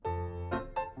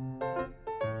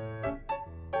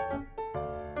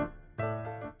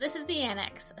This is The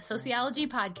Annex, a sociology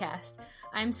podcast.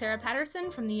 I'm Sarah Patterson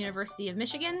from the University of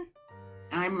Michigan.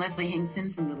 I'm Leslie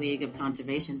Hingson from the League of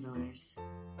Conservation Voters.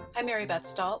 I'm Mary Beth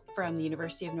Stahl from the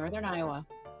University of Northern Iowa.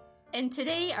 And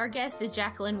today our guest is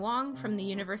Jacqueline Wong from the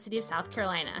University of South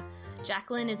Carolina.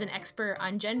 Jacqueline is an expert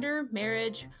on gender,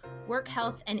 marriage, work,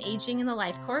 health, and aging in the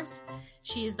life course.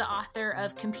 She is the author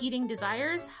of Competing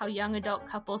Desires: How Young Adult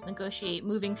Couples Negotiate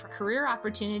Moving for Career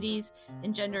Opportunities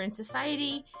in Gender and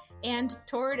Society, and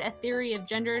Toward a Theory of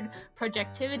Gendered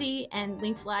Projectivity and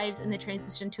Linked Lives in the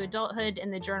Transition to Adulthood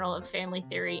in the Journal of Family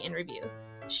Theory and Review.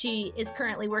 She is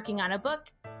currently working on a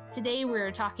book. Today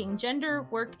we're talking gender,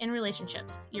 work, and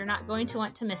relationships. You're not going to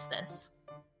want to miss this.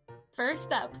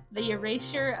 First up, the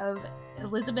erasure of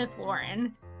Elizabeth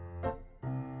Warren.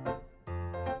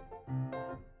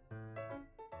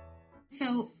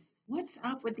 So what's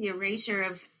up with the erasure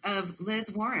of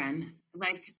Liz Warren,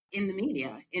 like in the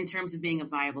media, in terms of being a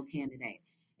viable candidate?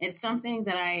 It's something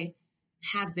that I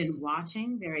have been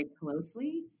watching very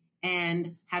closely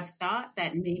and have thought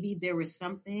that maybe there was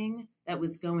something that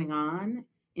was going on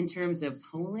in terms of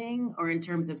polling or in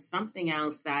terms of something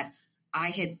else that I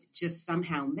had just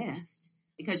somehow missed,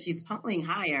 because she's polling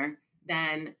higher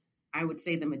than I would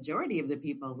say the majority of the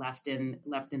people left in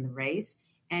the race.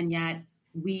 And yet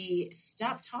we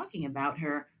stopped talking about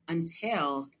her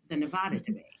until the Nevada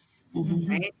debate,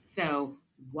 right? So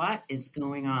what is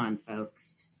going on,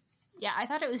 folks? Yeah, I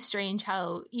thought it was strange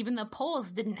how even the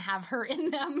polls didn't have her in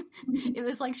them. It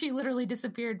was like she literally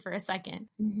disappeared for a second.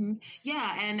 Mm-hmm.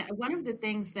 Yeah, and one of the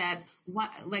things that,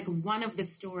 one of the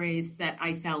stories that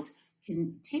I felt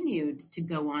continued to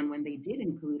go on when they did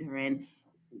include her in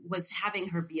was having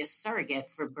her be a surrogate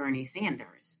for Bernie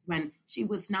Sanders when she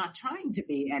was not trying to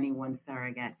be anyone's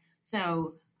surrogate.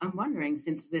 So I'm wondering,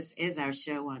 since this is our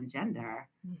show on gender,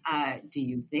 do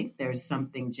you think there's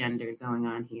something gendered going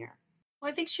on here? Well,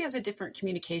 I think she has a different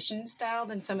communication style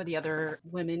than some of the other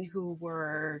women who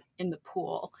were in the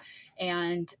pool.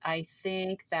 And I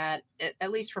think that, at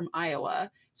least from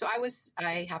Iowa, so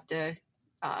I have to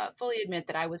fully admit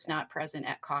that I was not present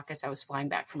at caucus. I was flying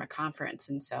back from a conference.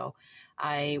 And so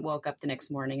I woke up the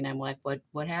next morning and I'm like,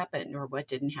 what happened or what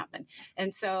didn't happen?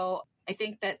 And so I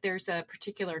think that there's a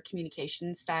particular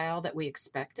communication style that we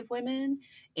expect of women,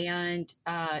 and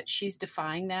she's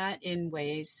defying that in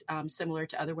ways similar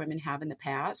to other women have in the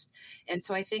past. And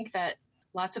so I think that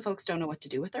lots of folks don't know what to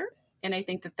do with her. And I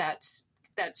think that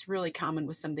that's really common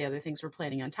with some of the other things we're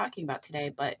planning on talking about today.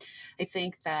 But I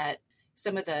think that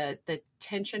some of the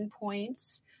tension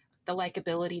points, the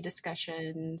likability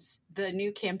discussions, the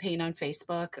new campaign on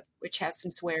Facebook, which has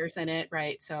some swears in it,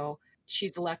 right? So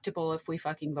she's electable if we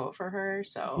fucking vote for her.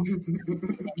 So I haven't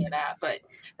seen any of that, but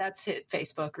that's hit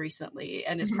Facebook recently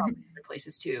and it's probably other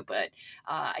places too. But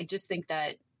I just think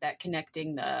that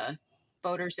connecting the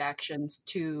voters' actions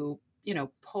to,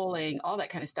 polling, all that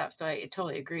kind of stuff. So I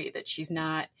totally agree that she's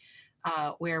not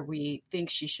where we think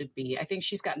she should be. I think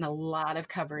she's gotten a lot of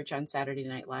coverage on Saturday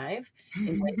Night Live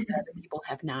in ways that other people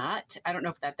have not. I don't know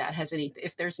if that has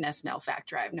if there's an SNL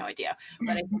factor, I have no idea,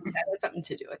 but I think that has something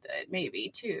to do with it,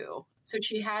 maybe too. So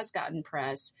she has gotten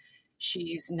press.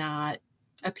 She's not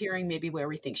appearing maybe where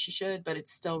we think she should, but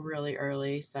it's still really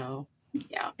early. So,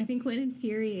 yeah. I think what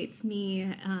infuriates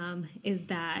me is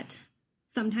that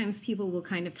sometimes people will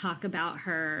kind of talk about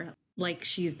her like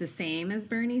she's the same as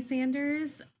Bernie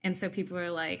Sanders. And so people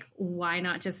are like, why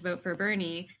not just vote for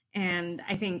Bernie? And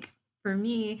I think for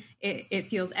me, it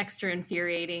feels extra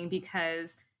infuriating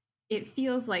because it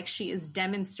feels like she is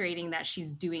demonstrating that she's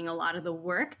doing a lot of the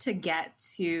work to get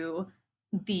to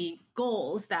the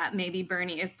goals that maybe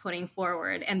Bernie is putting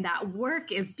forward. And that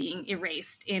work is being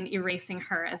erased in erasing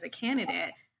her as a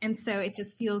candidate. And so it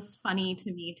just feels funny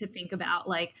to me to think about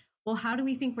well, how do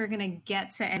we think we're going to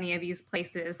get to any of these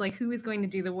places? Like, who is going to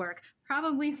do the work?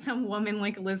 Probably some woman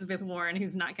like Elizabeth Warren,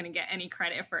 who's not going to get any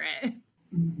credit for it.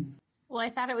 Well,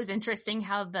 I thought it was interesting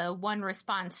how the one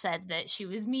response said that she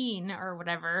was mean or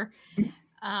whatever.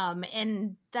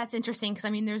 And that's interesting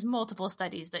because, there's multiple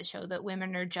studies that show that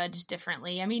women are judged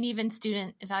differently. Even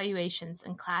student evaluations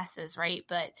and classes, right?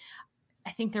 But I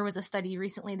think there was a study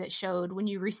recently that showed when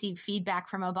you receive feedback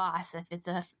from a boss, if it's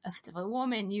a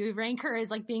woman, you rank her as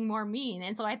being more mean.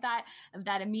 And so I thought of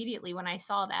that immediately when I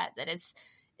saw that it's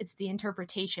the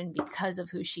interpretation because of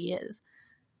who she is.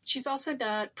 She's also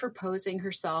not proposing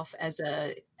herself as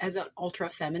an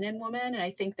ultra feminine woman. And I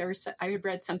think I had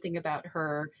read something about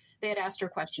her. They had asked her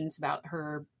questions about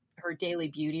her daily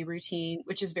beauty routine,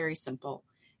 which is very simple.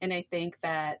 And I think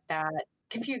that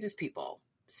confuses people.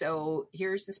 So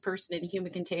here's this person in a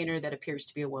human container that appears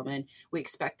to be a woman. We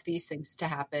expect these things to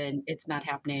happen. It's not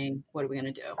happening. What are we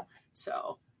going to do?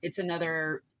 So it's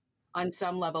another on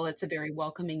some level, it's a very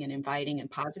welcoming and inviting and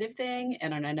positive thing.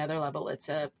 And on another level, it's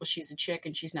she's a chick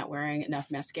and she's not wearing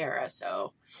enough mascara.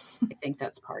 So I think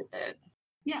that's part of it.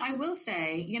 Yeah, I will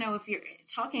say, if you're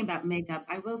talking about makeup,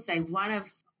 I will say one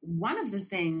of the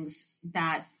things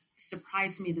that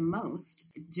surprised me the most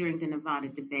during the Nevada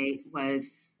debate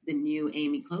was the new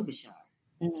Amy Klobuchar.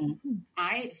 Mm-hmm.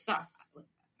 I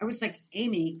was like,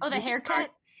 Amy. Oh, the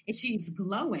haircut? And she's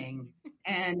glowing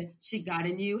and she got a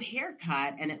new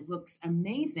haircut and it looks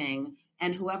amazing.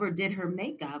 And whoever did her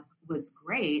makeup was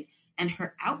great. And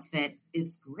her outfit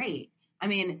is great. I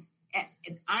mean,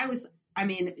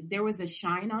 there was a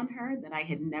shine on her that I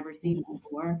had never seen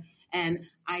before. And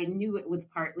I knew it was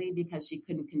partly because she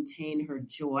couldn't contain her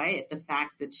joy at the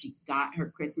fact that she got her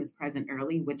Christmas present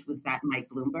early, which was that Mike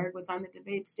Bloomberg was on the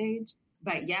debate stage.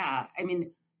 But yeah, I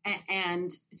mean,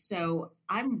 and so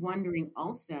I'm wondering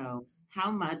also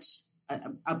how much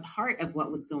a part of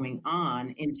what was going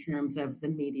on in terms of the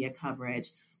media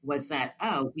coverage was that,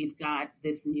 we've got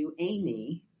this new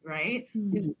Amy, right?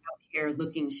 Mm-hmm. Who's out here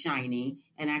looking shiny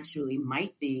and actually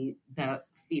might be the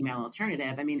female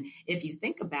alternative. I mean, if you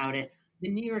think about it, the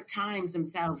New York Times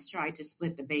themselves tried to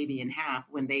split the baby in half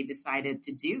when they decided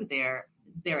to do their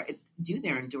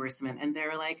endorsement. And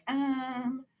they're like,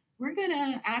 we're going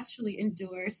to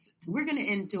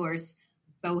endorse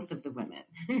both of the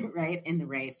women, right, in the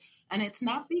race. And it's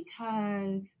not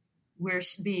because we're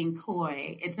being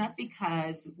coy. It's not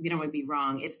because we don't want to be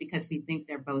wrong. It's because we think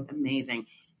they're both amazing,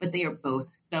 but they are both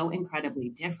so incredibly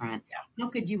different. Yeah. How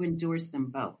could you endorse them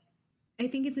both? I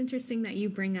think it's interesting that you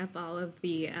bring up all of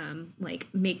the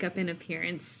makeup and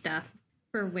appearance stuff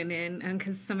for women,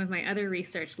 because some of my other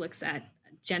research looks at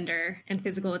gender and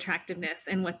physical attractiveness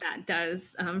and what that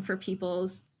does for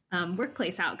people's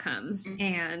workplace outcomes. Mm-hmm.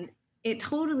 And it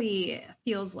totally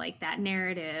feels like that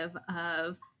narrative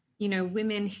of,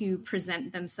 women who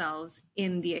present themselves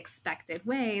in the expected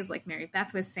ways, like Mary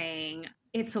Beth was saying,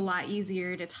 it's a lot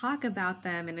easier to talk about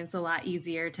them and it's a lot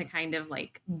easier to kind of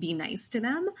like be nice to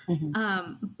them.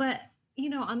 Mm-hmm. But,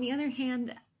 on the other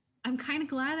hand, I'm kind of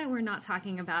glad that we're not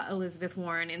talking about Elizabeth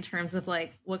Warren in terms of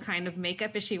like, what kind of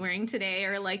makeup is she wearing today?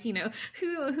 Or like,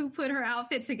 who put her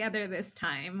outfit together this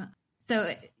time?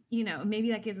 So,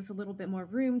 maybe that gives us a little bit more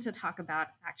room to talk about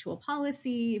actual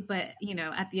policy. But,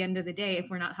 at the end of the day, if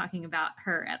we're not talking about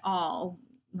her at all,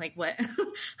 like what,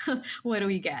 what do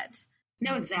we get?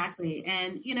 No, exactly.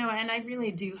 And, and I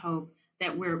really do hope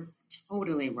that we're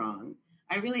totally wrong.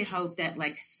 I really hope that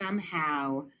like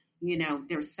somehow,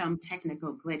 there's some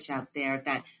technical glitch out there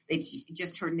that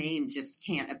her name just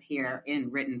can't appear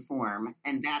in written form.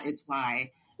 And that is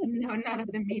why none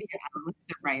of the media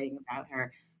outlets are writing about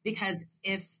her. Because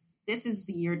if this is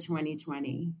the year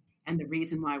 2020, and the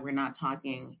reason why we're not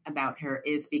talking about her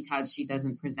is because she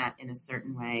doesn't present in a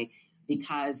certain way,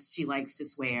 because she likes to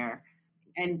swear,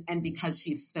 and because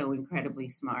she's so incredibly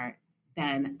smart,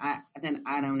 then I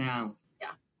don't know. Yeah.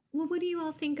 Well, what do you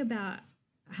all think about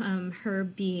her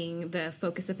being the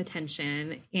focus of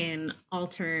attention in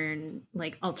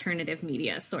alternative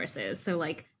media sources? So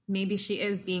like maybe she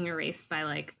is being erased by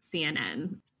like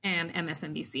CNN and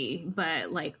MSNBC,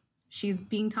 but like she's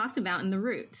being talked about in The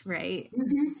Root, right?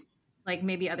 Mm-hmm. Like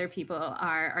maybe other people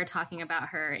are talking about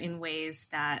her in ways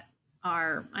that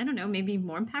are, I don't know, maybe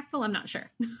more impactful. I'm not sure.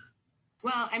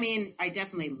 Well, I mean, I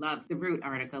definitely love the Root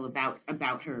article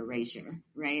about her erasure,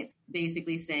 right?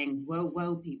 Basically saying,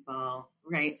 whoa, people,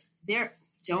 right?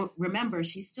 Don't remember,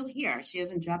 she's still here. She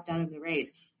hasn't dropped out of the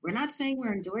race. We're not saying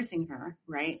we're endorsing her,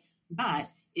 right? But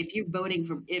if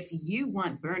you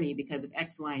want Bernie because of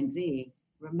X, Y, and Z,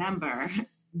 remember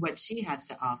what she has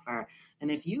to offer.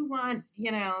 And if you want,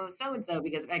 so-and-so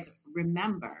because of X,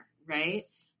 remember, right?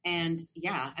 And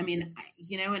yeah, I mean,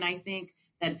 and I think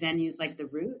that venues like The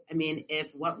Root, I mean,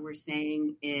 if what we're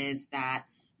saying is that,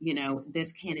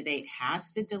 this candidate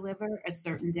has to deliver a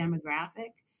certain demographic,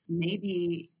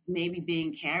 maybe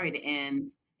being carried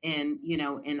in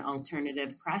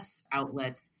alternative press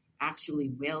outlets actually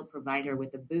will provide her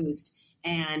with a boost,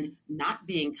 and not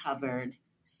being covered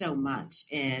so much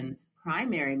in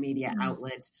primary media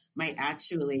outlets might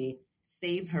actually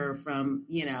save her from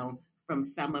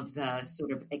some of the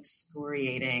sort of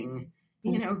excoriating,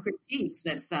 critiques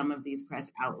that some of these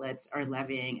press outlets are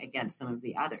levying against some of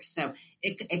the others. So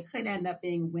it could end up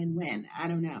being win-win. I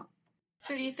don't know.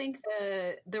 So do you think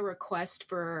the request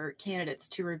for candidates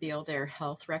to reveal their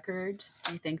health records,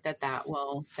 do you think that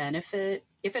will benefit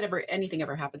if anything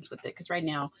ever happens with it? Because right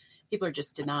now people are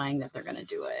just denying that they're going to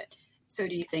do it. So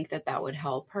do you think that would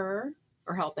help her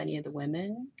or help any of the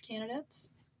women candidates?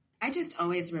 I just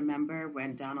always remember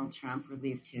when Donald Trump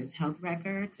released his health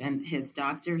records and his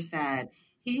doctor said,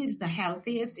 He is the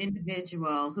healthiest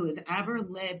individual who has ever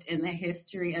lived in the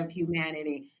history of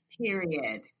humanity,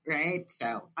 period. Right?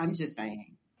 So I'm just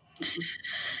saying.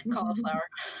 Cauliflower.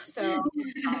 So,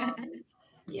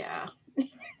 yeah.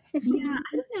 Yeah,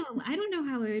 I don't know. I don't know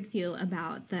how I would feel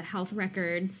about the health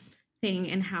records thing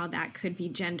and how that could be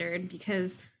gendered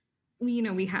because we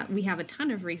have a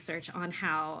ton of research on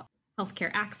how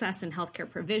healthcare access and healthcare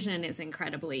provision is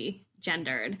incredibly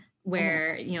gendered,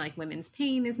 where like women's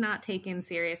pain is not taken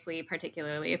seriously,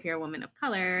 particularly if you're a woman of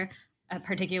color,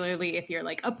 particularly if you're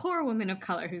like a poor woman of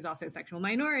color who's also a sexual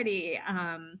minority.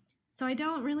 So I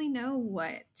don't really know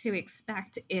what to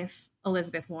expect if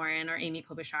Elizabeth Warren or Amy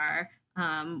Klobuchar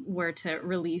were to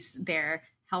release their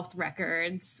health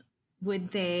records.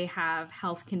 Would they have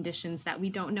health conditions that we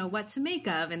don't know what to make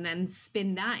of and then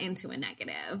spin that into a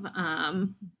negative?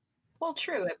 Well,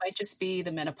 true. It might just be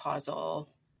the menopausal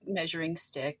measuring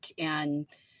stick. And,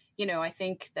 I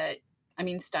think that,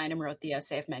 Steinem wrote the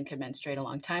essay If Men Could Menstruate a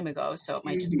long time ago, so it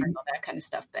might just bring all that kind of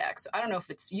stuff back. So I don't know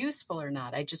if it's useful or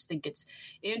not. I just think it's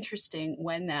interesting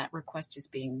when that request is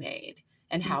being made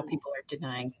and how people are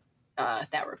denying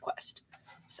that request.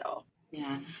 So,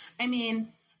 yeah.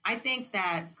 I think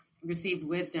that received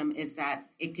wisdom is that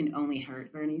it can only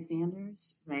hurt Bernie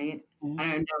Sanders, right? Mm-hmm.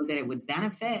 I don't know that it would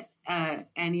benefit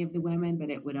any of the women, but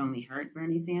it would only hurt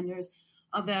Bernie Sanders.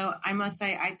 Although I must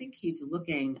say, I think he's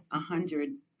looking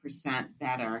 100%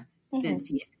 better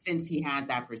since he had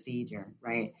that procedure,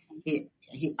 right? He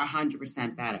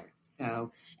 100% better.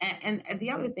 So, and the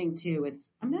other thing too is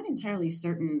I'm not entirely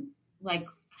certain, like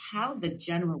how the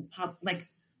general public,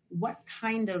 what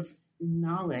kind of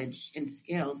knowledge and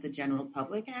skills the general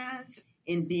public has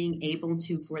in being able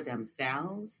to, for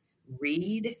themselves,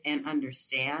 read and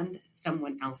understand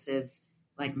someone else's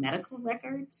like medical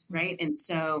records, right? And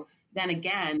so then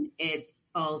again, it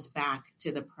falls back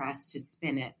to the press to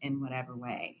spin it in whatever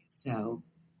way. So,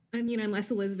 unless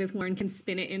Elizabeth Warren can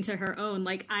spin it into her own,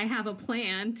 like I have a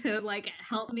plan to like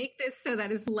help make this so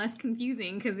that it's less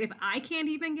confusing. Because if I can't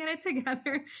even get it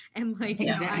together and like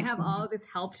I have all of this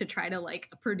help to try to like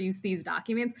produce these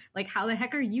documents, like how the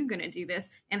heck are you going to do this?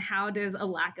 And how does a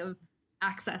lack of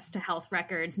access to health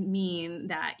records mean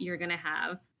that you're going to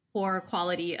have poor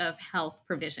quality of health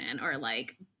provision or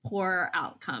like poor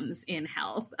outcomes in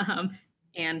health?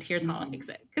 And here's how I'll fix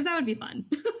it. Because that would be fun.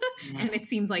 And it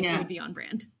seems like it would be on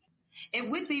brand. It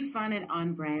would be fun and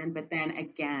on brand, but then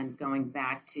again, going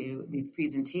back to these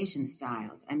presentation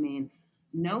styles,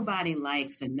 nobody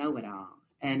likes a know-it-all,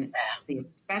 and they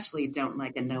especially don't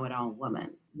like a know-it-all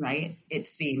woman, right? It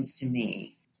seems to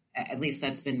me, at least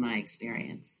that's been my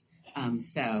experience.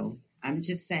 So I'm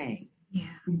just saying. Yeah.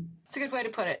 It's a good way to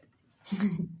put it.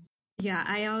 Yeah,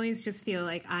 I always just feel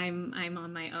like I'm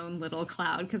on my own little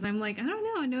cloud because I'm like, I don't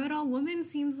know, a know-it-all woman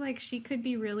seems like she could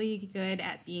be really good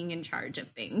at being in charge of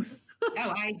things.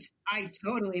 Oh, I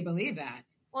totally believe that.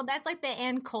 Well, that's like the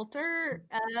Ann Coulter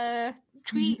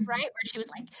tweet, right? Where she was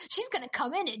like, she's going to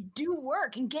come in and do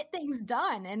work and get things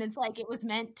done. And it's like, it was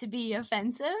meant to be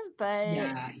offensive, but...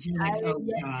 Yeah, you're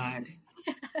like, God.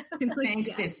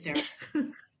 Thanks, sister.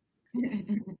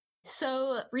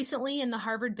 So recently in the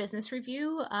Harvard Business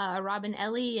Review, Robin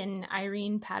Ellie and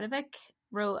Irene Padovic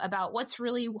wrote about what's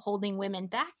really holding women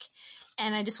back.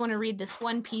 And I just want to read this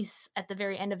one piece at the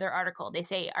very end of their article. They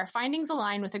say, our findings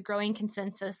align with a growing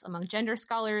consensus among gender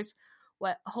scholars.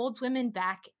 What holds women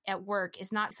back at work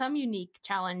is not some unique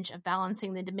challenge of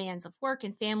balancing the demands of work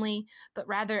and family, but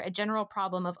rather a general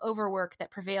problem of overwork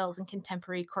that prevails in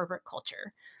contemporary corporate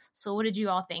culture. So what did you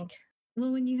all think?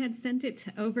 Well, when you had sent it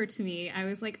over to me, I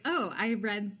was like, oh, I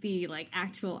read the like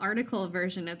actual article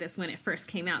version of this when it first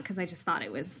came out because I just thought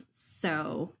it was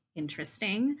so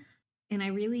interesting. And I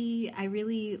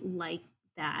really like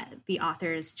that the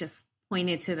authors just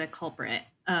pointed to the culprit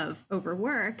of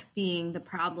overwork being the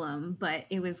problem, but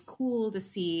it was cool to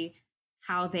see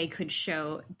how they could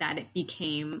show that it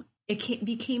became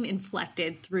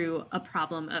inflected through a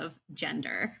problem of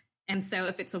gender. And so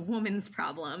if it's a woman's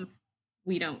problem,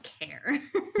 we don't care.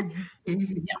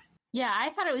 Yeah,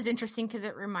 I thought it was interesting because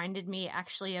it reminded me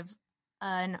actually of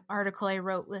an article I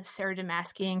wrote with Sarah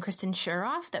Damasky and Kristen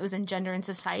Shuroff that was in Gender and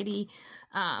Society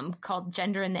called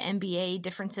Gender in the MBA,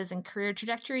 Differences in Career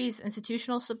Trajectories,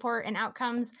 Institutional Support and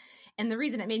Outcomes. And the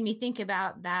reason it made me think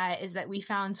about that is that we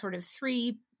found sort of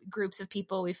three groups of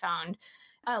people. We found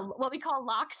what we call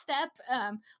lockstep,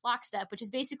 which is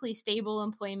basically stable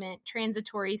employment,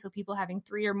 transitory, so people having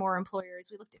 3 or more employers.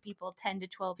 We looked at people 10 to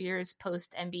 12 years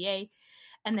post MBA,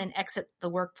 and then exit the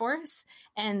workforce.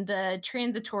 And the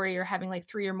transitory, or having like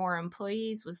 3 or more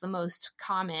employees, was the most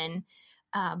common.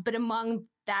 But among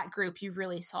that group, you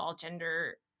really saw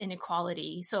gender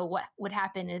inequality. So what would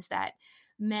happen is that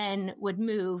men would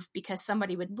move because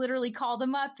somebody would literally call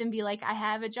them up and be like, I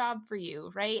have a job for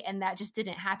you, right? And that just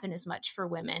didn't happen as much for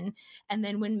women. And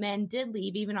then when men did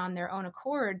leave, even on their own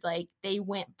accord, like they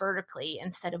went vertically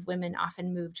instead of women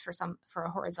often moved for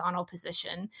a horizontal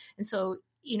position. And so,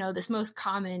 you know, this most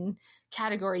common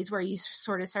categories where you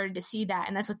sort of started to see that.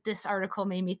 And that's what this article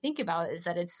made me think about, is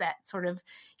that it's that sort of,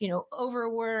 you know,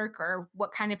 overwork or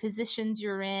what kind of positions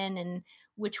you're in and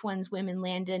which ones women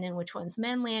land in and which ones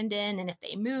men land in. And if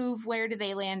they move, where do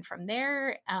they land from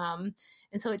there? And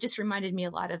so it just reminded me a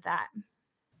lot of that.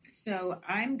 So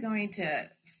I'm going to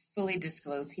fully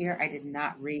disclose here, I did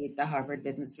not read the Harvard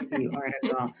Business Review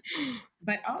article,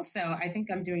 but also I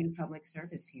think I'm doing public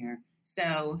service here.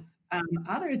 So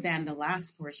other than the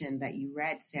last portion that you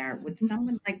read, Sarah, would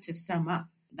someone like to sum up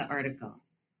the article?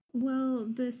 Well,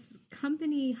 this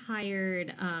company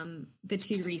hired the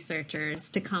two researchers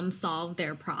to come solve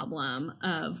their problem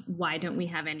of why don't we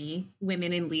have any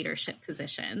women in leadership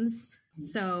positions. Mm-hmm.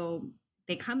 So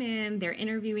they come in, they're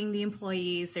interviewing the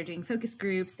employees, they're doing focus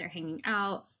groups, they're hanging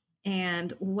out.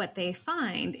 And what they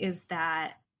find is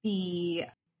that the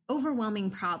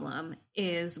overwhelming problem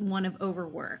is one of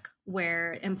overwork,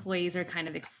 where employees are kind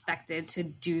of expected to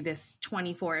do this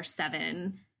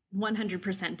 24/7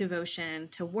 100% devotion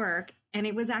to work. And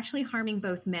it was actually harming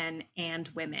both men and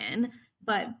women.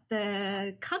 But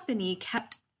the company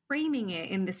kept framing it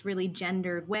in this really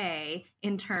gendered way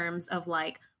in terms of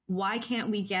like, why can't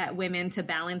we get women to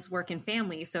balance work and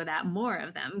family so that more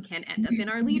of them can end up in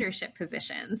our leadership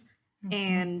positions? Mm-hmm.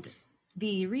 And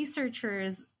the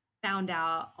researchers found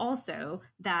out also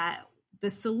that the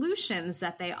solutions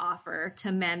that they offer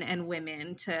to men and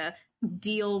women to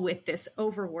deal with this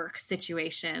overwork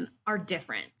situation are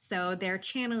different. So they're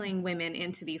channeling women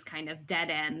into these kind of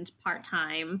dead-end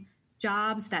part-time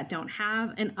jobs that don't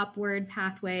have an upward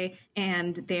pathway,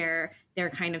 and they're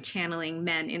kind of channeling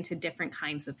men into different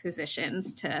kinds of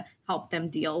positions to help them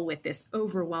deal with this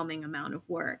overwhelming amount of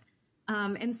work.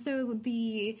 And so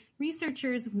the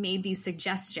researchers made these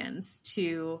suggestions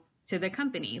to the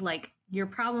company, like, your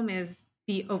problem is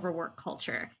the overwork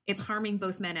culture. It's harming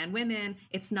both men and women.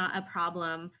 It's not a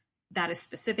problem that is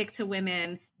specific to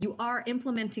women. You are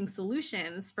implementing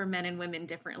solutions for men and women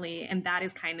differently. And that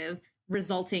is kind of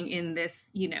resulting in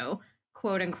this, you know,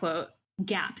 quote unquote,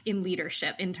 gap in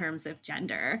leadership in terms of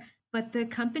gender. But the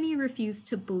company refused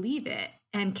to believe it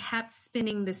and kept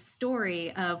spinning this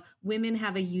story of women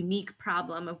have a unique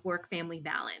problem of work-family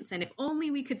balance. And if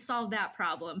only we could solve that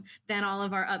problem, then all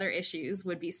of our other issues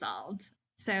would be solved.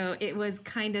 So it was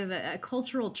kind of a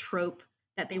cultural trope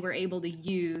that they were able to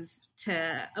use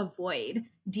to avoid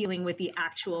dealing with the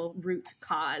actual root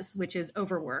cause, which is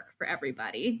overwork for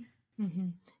everybody. Mm-hmm.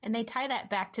 And they tie that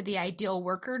back to the ideal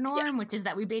worker norm, which is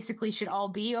that we basically should all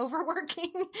be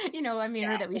overworking,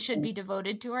 or that we should be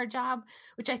devoted to our job,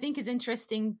 which I think is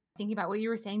interesting, thinking about what you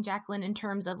were saying, Jacqueline, in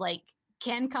terms of like,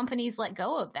 can companies let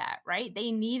go of that, right?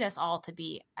 They need us all to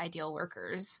be ideal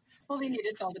workers. Well, they need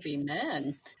us all to be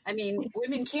men. I mean,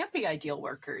 women can't be ideal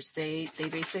workers. They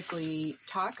basically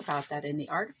talk about that in the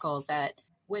article, that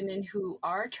women who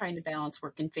are trying to balance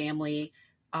work and family,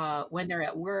 when they're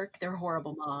at work, they're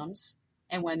horrible moms.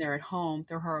 And when they're at home,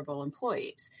 they're horrible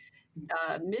employees.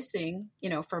 Missing,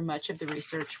 for much of the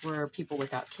research were people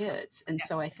without kids. And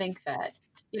so I think that,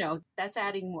 that's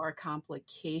adding more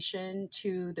complication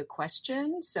to the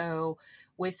question. So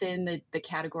within the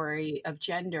category of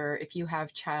gender, if you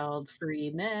have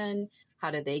child-free men,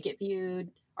 how do they get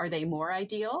viewed? Are they more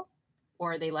ideal?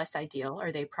 Or are they less ideal?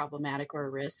 Are they problematic or a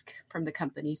risk from the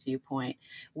company's viewpoint?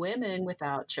 Women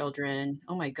without children,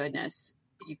 oh my goodness,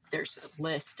 there's a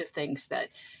list of things that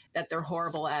they're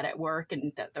horrible at work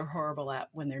and that they're horrible at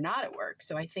when they're not at work.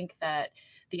 So I think that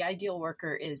the ideal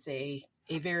worker is a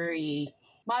very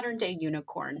modern day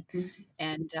unicorn. Mm-hmm.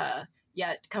 And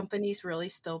yet companies really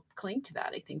still cling to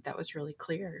that. I think that was really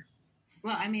clear.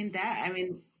 Well,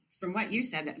 from what you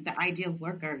said, the ideal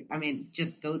worker,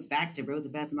 just goes back to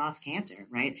Rosabeth Moss Kanter,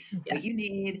 right? Yes. But you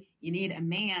need a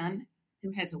man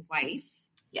who has a wife,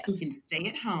 yes, who can stay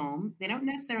at home. They don't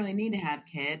necessarily need to have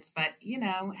kids, but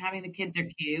having the kids are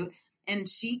cute, and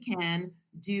she can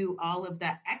do all of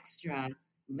that extra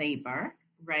labor,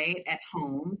 right, at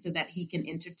home, so that he can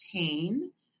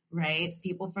entertain, right,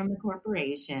 people from the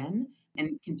corporation,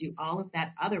 and can do all of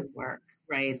that other work,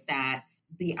 right, that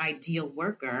the ideal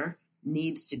worker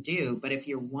needs to do. But if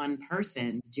you're one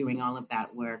person doing all of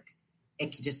that work,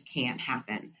 it just can't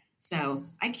happen. So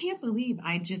I can't believe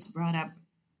I just brought up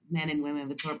men and women of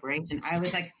the corporation. I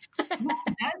was like, who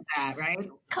does that, right?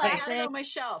 Classic. I've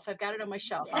got it on my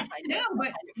shelf. I'll find it.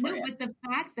 But the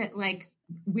fact that like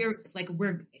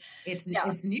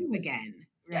it's new again,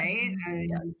 right?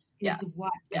 Yes. Is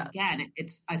what again?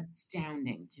 It's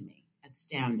astounding to me.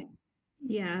 Astounding.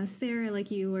 Yeah, Sarah,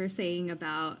 like you were saying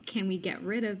about can we get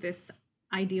rid of this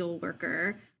ideal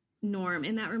worker norm?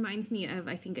 And that reminds me of,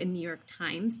 I think, a New York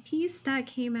Times piece that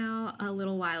came out a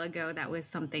little while ago that was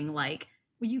something like,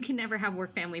 well, you can never have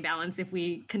work-family balance if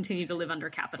we continue to live under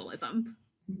capitalism.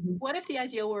 Mm-hmm. What if the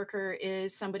ideal worker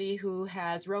is somebody who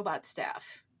has robot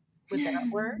staff? Would that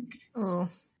work? Oh.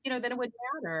 Then it would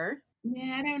matter.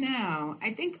 Yeah, I don't know. I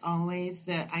think always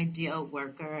the ideal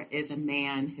worker is a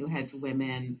man who has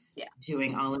women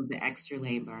doing all of the extra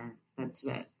labor. That's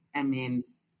what I mean.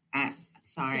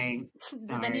 Sorry.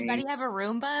 Does anybody have a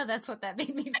Roomba? That's what that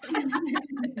made me think.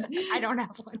 I don't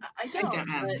have one. I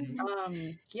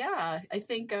don't. Yeah, I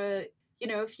think,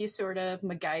 if you sort of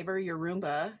MacGyver your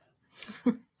Roomba.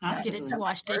 Get it to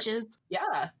wash dishes. Yeah.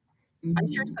 Mm-hmm.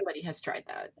 I'm sure somebody has tried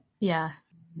that. Yeah.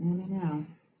 I don't know.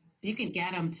 You can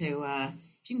get them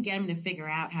to figure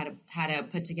out how to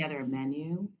put together a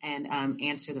menu and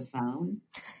answer the phone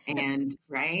and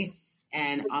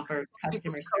and offer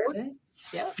customer service.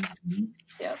 Yep. Mm-hmm.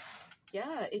 Yep.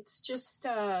 Yeah. It's just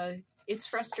it's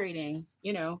frustrating.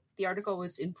 The article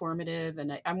was informative,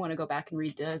 and I want to go back and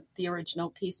read the original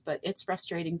piece, but it's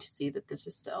frustrating to see that this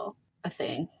is still a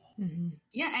thing. Mm-hmm.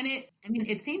 Yeah, and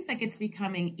it seems like it's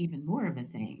becoming even more of a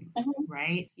thing,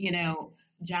 right?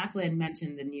 Jacqueline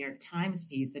mentioned the New York Times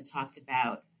piece that talked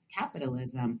about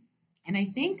capitalism. And I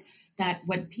think that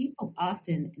what people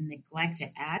often neglect to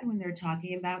add when they're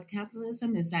talking about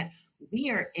capitalism is that we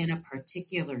are in a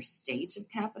particular stage of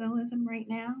capitalism right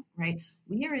now, right?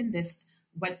 We are in this,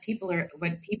 what people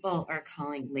are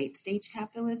calling late stage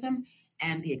capitalism,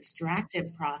 and the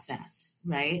extractive process,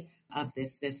 right, of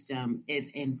this system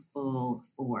is in full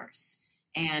force.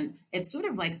 And it's sort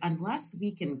of like, unless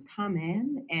we can come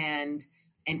in and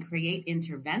create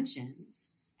interventions,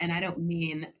 and I don't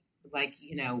mean like,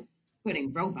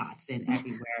 putting robots in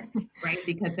everywhere, right?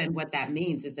 Because then what that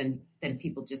means is then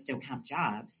people just don't have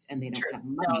jobs and they don't have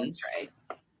money. No, that's right.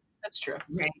 That's true.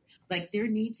 Right. Like there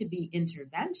need to be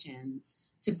interventions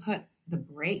to put the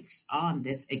brakes on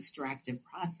this extractive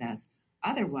process.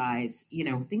 Otherwise,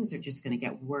 things are just going to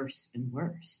get worse and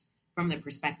worse from the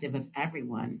perspective of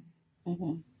everyone.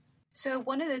 Mm-hmm. So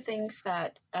one of the things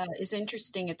that is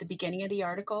interesting at the beginning of the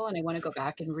article, and I want to go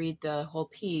back and read the whole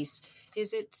piece,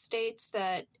 is it states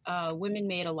that women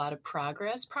made a lot of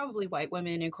progress, probably white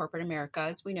women in corporate America,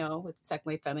 as we know, with second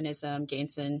wave feminism,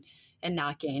 gains and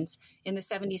not gains. In the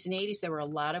 70s and 80s, there were a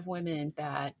lot of women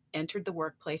that entered the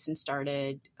workplace and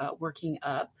started working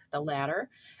up the ladder,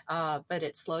 but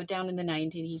it slowed down in the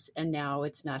 90s, and now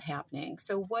it's not happening.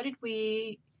 So what do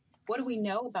we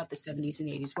know about the 70s and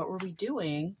 80s? What were we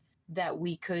doing that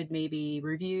we could maybe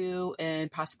review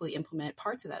and possibly implement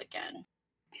parts of that again?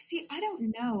 See, I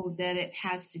don't know that it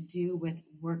has to do with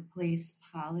workplace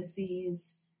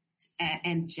policies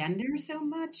and gender so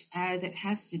much as it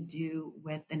has to do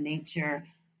with the nature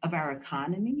of our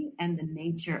economy and the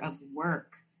nature of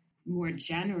work more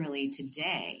generally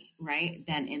today, right,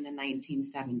 than in the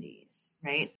 1970s,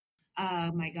 right?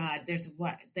 Oh my God, there's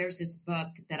this book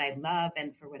that I love,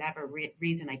 and for whatever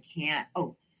reason I can't.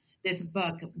 This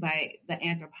book by the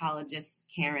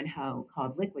anthropologist Karen Ho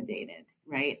called Liquidated,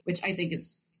 right? Which I think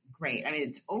is great. I mean,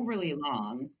 it's overly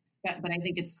long, but I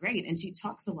think it's great. And she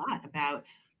talks a lot about,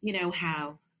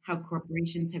 how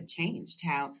corporations have changed,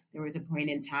 how there was a point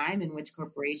in time in which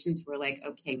corporations were like,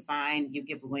 okay, fine, you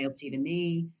give loyalty to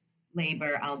me,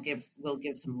 labor, we'll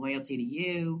give some loyalty to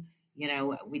you.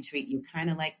 We treat you kind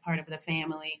of like part of the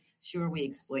family. Sure, we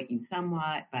exploit you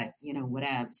somewhat, but,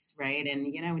 whatevs, right? And,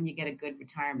 when you get a good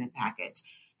retirement package.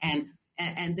 And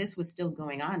this was still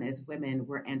going on as women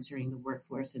were entering the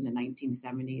workforce in the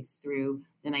 1970s through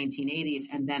the 1980s.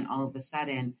 And then all of a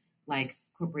sudden, like,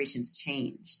 corporations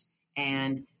changed.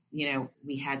 And,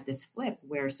 we had this flip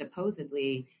where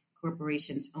supposedly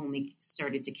corporations only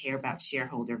started to care about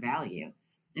shareholder value.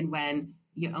 And when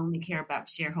you only care about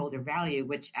shareholder value,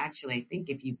 which actually I think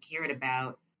if you cared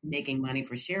about making money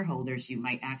for shareholders, you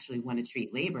might actually want to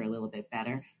treat labor a little bit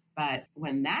better. But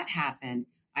when that happened,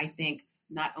 I think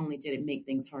not only did it make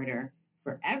things harder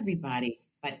for everybody,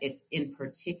 but it in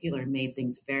particular made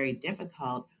things very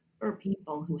difficult for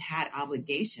people who had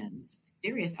obligations,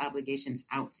 serious obligations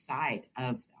outside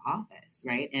of the office,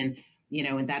 right? And,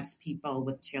 and that's people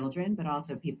with children, but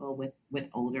also people with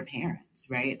older parents,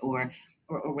 right? Or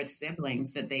with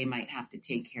siblings that they might have to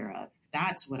take care of.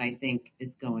 That's what I think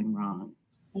is going wrong.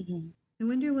 Mm-hmm. I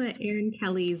wonder what Aaron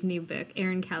Kelly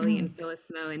and Phyllis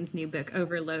Moen's new book,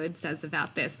 Overload, says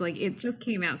about this. Like, it just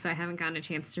came out, so I haven't gotten a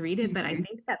chance to read it, but I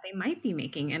think that they might be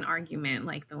making an argument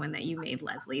like the one that you made,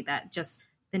 Leslie, that just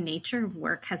the nature of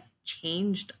work has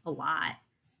changed a lot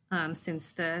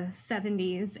since the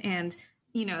 70s. And,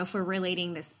 you know, if we're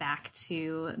relating this back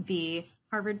to the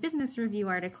Harvard Business Review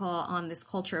article on this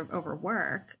culture of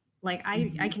overwork, like,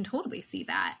 I can totally see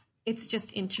that. It's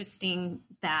just interesting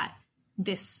that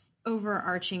this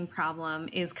overarching problem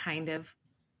is kind of,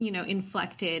 you know,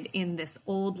 inflected in this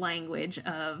old language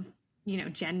of, you know,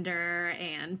 gender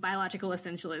and biological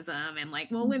essentialism and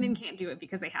like, well, women can't do it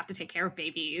because they have to take care of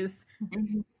babies.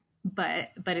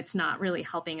 But it's not really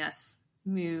helping us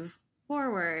move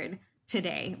forward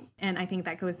today. And I think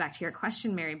that goes back to your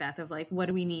question, Mary Beth, of like, what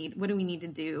do we need to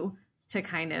do to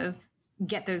kind of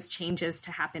get those changes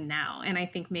to happen now? And I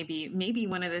think maybe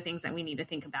one of the things that we need to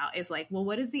think about is like, well,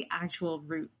 what is the actual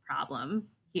root problem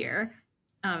here?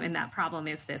 And that problem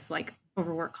is this like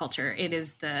overwork culture. It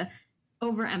is the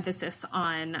overemphasis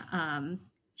on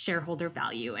shareholder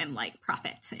value and like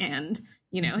profit and,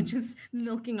 you know, just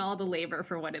milking all the labor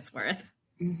for what it's worth.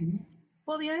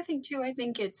 Well, the other thing too, I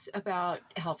think it's about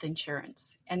health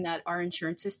insurance and that our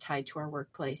insurance is tied to our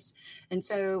workplace. And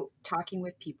so talking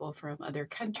with people from other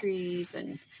countries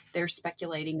and they're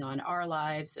speculating on our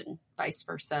lives and vice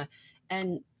versa.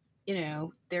 And, you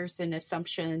know, there's an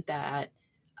assumption that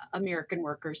American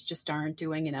workers just aren't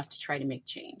doing enough to try to make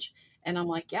change. And I'm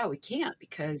like, yeah, we can't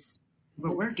because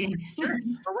we're working. Sure.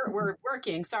 We're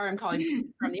working. Sorry, I'm calling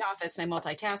you from the office and I'm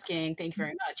multitasking. Thank you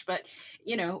very much. But,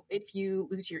 you know, if you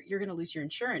lose you're going to lose your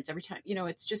insurance every time. You know,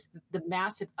 it's just the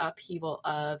massive upheaval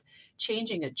of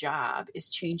changing a job is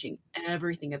changing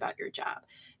everything about your job.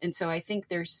 And so I think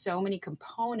there's so many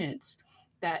components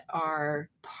that are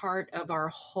part of our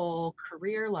whole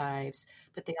career lives,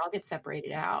 but they all get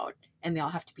separated out and they all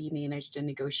have to be managed and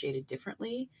negotiated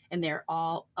differently. And they're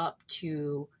all up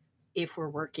to if we're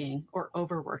working or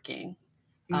overworking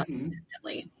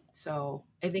consistently. So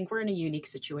I think we're in a unique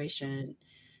situation,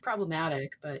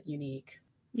 problematic, but unique.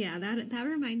 Yeah, that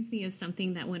reminds me of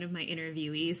something that one of my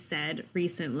interviewees said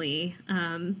recently.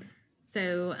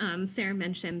 Sarah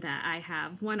mentioned that I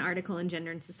have one article in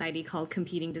Gender and Society called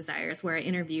Competing Desires, where I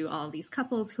interview all these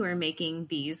couples who are making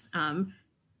these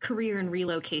career and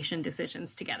relocation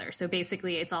decisions together. So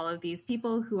basically, it's all of these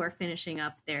people who are finishing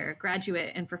up their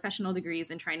graduate and professional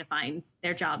degrees and trying to find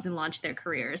their jobs and launch their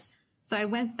careers. So I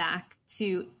went back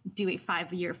to do a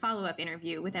 5-year follow-up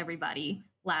interview with everybody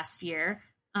last year,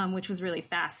 which was really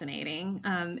fascinating.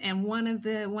 And one of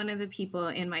the people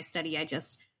in my study, I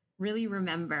just really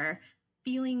remember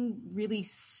feeling really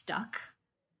stuck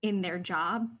in their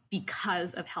job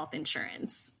because of health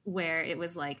insurance, where it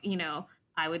was like, you know,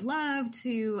 I would love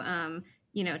to,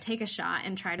 take a shot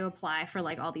and try to apply for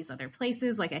like all these other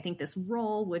places. Like, I think this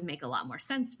role would make a lot more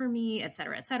sense for me, et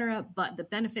cetera, et cetera. But the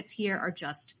benefits here are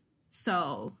just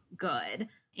so good.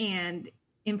 And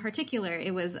in particular,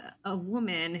 it was a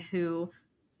woman who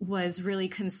was really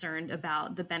concerned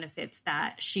about the benefits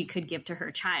that she could give to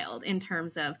her child in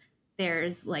terms of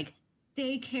there's like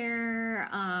daycare,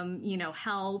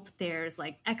 help. There's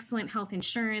like excellent health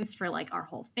insurance for like our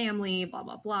whole family, blah,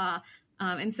 blah, blah.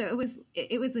 And so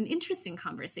it was an interesting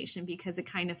conversation because it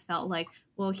kind of felt like,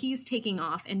 well, he's taking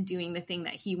off and doing the thing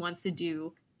that he wants to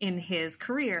do in his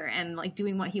career and like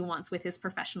doing what he wants with his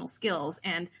professional skills.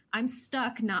 And I'm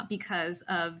stuck not because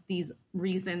of these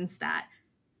reasons that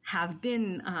have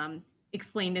been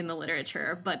explained in the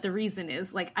literature, but the reason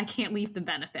is like, I can't leave the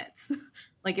benefits.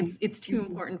 Like it's too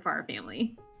important for our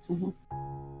family. Mm-hmm.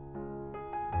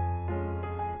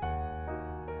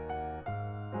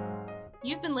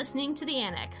 You've been listening to The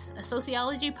Annex, a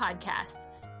sociology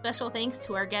podcast. Special thanks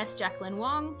to our guest, Jacqueline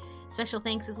Wong. Special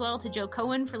thanks as well to Joe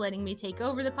Cohen for letting me take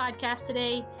over the podcast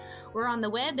today. We're on the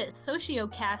web at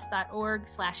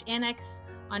sociocast.org/annex,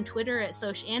 on Twitter at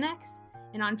SocAnnex,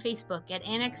 and on Facebook at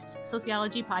Annex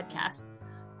Sociology Podcast.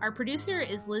 Our producer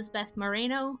is Lizbeth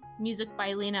Moreno, music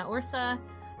by Lena Orsa.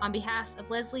 On behalf of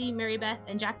Leslie, Mary Beth,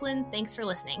 and Jacqueline, thanks for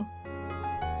listening.